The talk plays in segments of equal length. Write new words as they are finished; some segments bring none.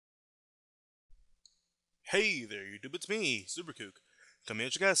Hey there, YouTube, it's me, Superkook, coming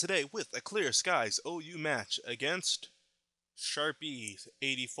at you guys today with a Clear Skies OU match against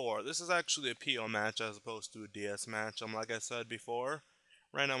Sharpe84. This is actually a PO match as opposed to a DS match. Like I said before,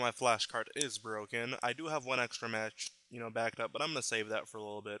 right now my flash card is broken. I do have one extra match, backed up, but I'm gonna save that for a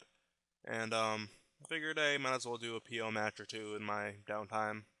little bit. And figured I might as well do a PO match or two in my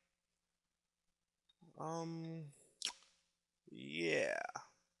downtime. Um, yeah.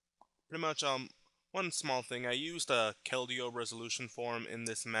 Pretty much, one small thing. I used a Keldeo resolution form in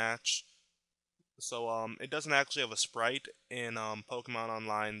this match. So, it doesn't actually have a sprite in, Pokemon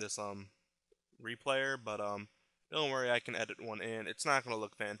Online, this, replayer, but, don't worry, I can edit one in. It's not gonna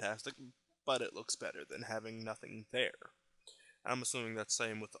look fantastic, but it looks better than having nothing there. I'm assuming that's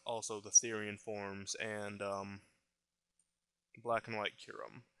same with also the Therian forms and, Black and White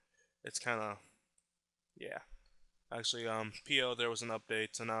Kyurem. It's kinda, yeah. Actually, PO, there was an update,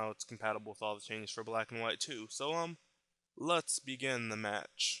 so now it's compatible with all the changes for Black and White too. So, let's begin the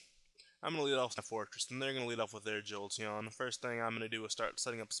match. I'm going to lead off with my Fortress, and they're going to lead off with their Jolteon. The first thing I'm going to do is start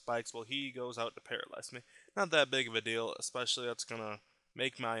setting up spikes while he goes out to paralyze me. Not that big of a deal, especially that's going to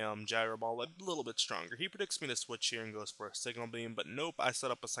make my Gyro Ball a little bit stronger. He predicts me to switch here and goes for a Signal Beam, but nope, I set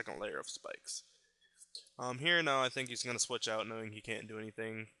up a second layer of spikes. Here now I think he's going to switch out knowing he can't do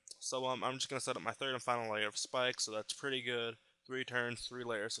anything. So I'm just going to set up my third and final layer of spikes, so that's pretty good. 3 turns, 3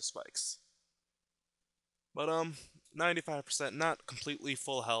 layers of spikes. But 95%, not completely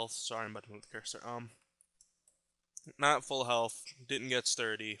full health. Sorry, I'm about to move the cursor. Not full health, didn't get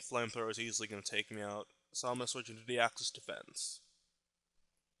sturdy. Flamethrower is easily going to take me out, so I'm going to switch into the Axis Defense.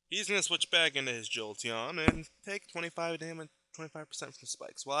 He's going to switch back into his Jolteon and take 25 damage, 25% from the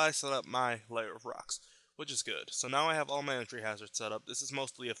spikes, while I set up my layer of rocks, which is good. So now I have all my entry hazards set up. This is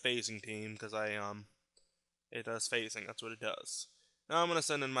mostly a phasing team, because it does phasing, that's what it does. Now I'm going to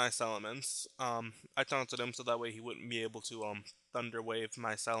send in my Salamence. I taunted him so that way he wouldn't be able to, Thunder Wave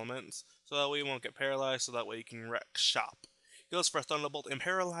my Salamence, so that way he won't get paralyzed, so that way he can wreck shop. He goes for a Thunderbolt and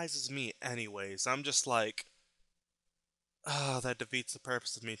paralyzes me anyways. I'm just like, that defeats the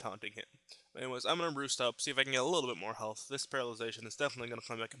purpose of me taunting him. Anyways, I'm going to roost up, see if I can get a little bit more health. This paralyzation is definitely going to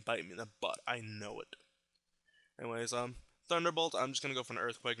come back and bite me in the butt. I know it. Anyways, Thunderbolt, I'm just going to go for an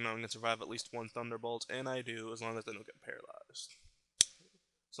Earthquake, knowing I can survive at least one Thunderbolt, and I do, as long as I don't get paralyzed.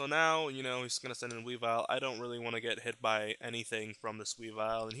 So now, he's going to send in Weavile. I don't really want to get hit by anything from this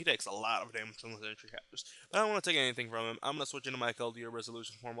Weavile, and he takes a lot of damage from his entry captures. But I don't want to take anything from him. I'm going to switch into my Keldeo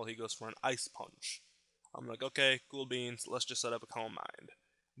resolution form while he goes for an Ice Punch. I'm like, okay, cool beans, let's just set up a Calm Mind.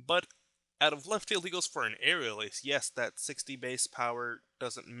 But out of left field, he goes for an Aerial Ace. Yes, that 60 base power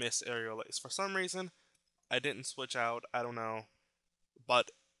doesn't miss Aerial Ace. For some reason, I didn't switch out, I don't know.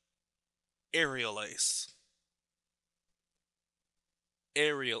 But Aerial Ace.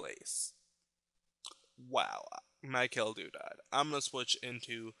 Aerial Ace. Wow, my Keldeo died. I'm going to switch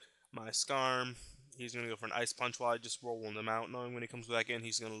into my Skarm. He's going to go for an Ice Punch while I just roll him out, knowing when he comes back in,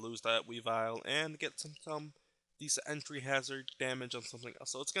 he's going to lose that Weavile and get some decent entry hazard damage on something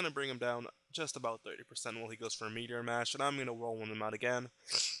else. So it's going to bring him down just about 30% while he goes for a Meteor Mash, and I'm going to roll him out again.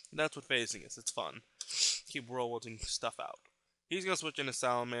 That's what phasing is. It's fun. Keep rolling stuff out. He's going to switch into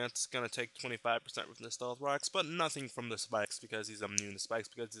Salamence, going to take 25% from the Stealth Rocks, but nothing from the Spikes because he's immune to Spikes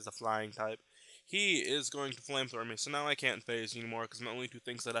because he's a Flying type. He is going to Flamethrower me, so now I can't phase anymore because my only two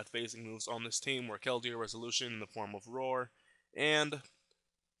things that had phasing moves on this team were Keldeo Resolution in the form of Roar, and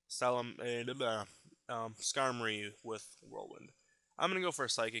Skarmory with Whirlwind. I'm going to go for a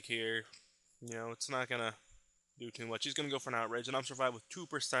Psychic here. It's not going to do too much. He's going to go for an Outrage, and I'm survived with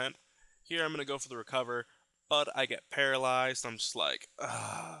 2%. Here I'm going to go for the Recover, but I get paralyzed. I'm just like,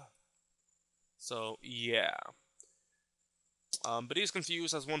 ah. So, yeah. But he's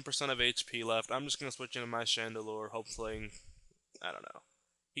confused, has 1% of HP left. I'm just going to switch into my Chandelure, hopefully, I don't know.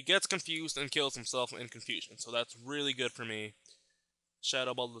 He gets confused and kills himself in confusion, so that's really good for me.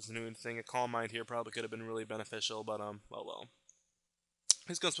 Shadow Ball doesn't do anything. A Calm Mind here probably could have been really beneficial, but, oh well.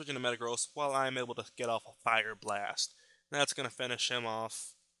 He's going to switch into Metagross while I'm able to get off a Fire Blast. That's going to finish him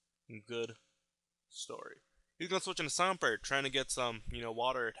off. Good story. He's going to switch into Swampert, trying to get some,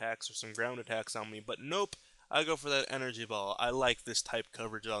 water attacks or some ground attacks on me, but nope. I go for that Energy Ball. I like this type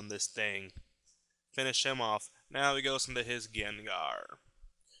coverage on this thing. Finish him off. Now he goes into his Gengar.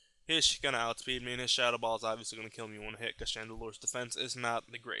 He's gonna outspeed me, and his Shadow Ball is obviously gonna kill me one hit, because Chandelure's defense is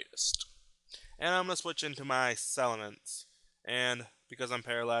not the greatest. And I'm gonna switch into my Salamence. And because I'm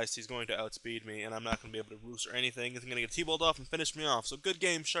paralyzed, he's going to outspeed me, and I'm not gonna be able to roost or anything. He's gonna get T-balled off and finish me off. So good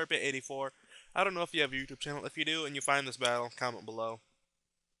game, Sharpe84. I don't know if you have a YouTube channel. If you do and you find this battle, comment below.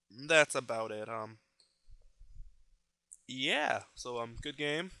 That's about it. Yeah. So good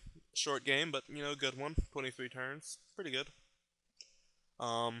game. Short game, but you know, good one. 23 turns, pretty good.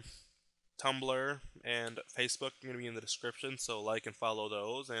 Um, Tumblr and Facebook are gonna be in the description, so like and follow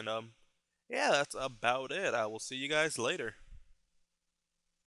those. And yeah, that's about it. I will see you guys later.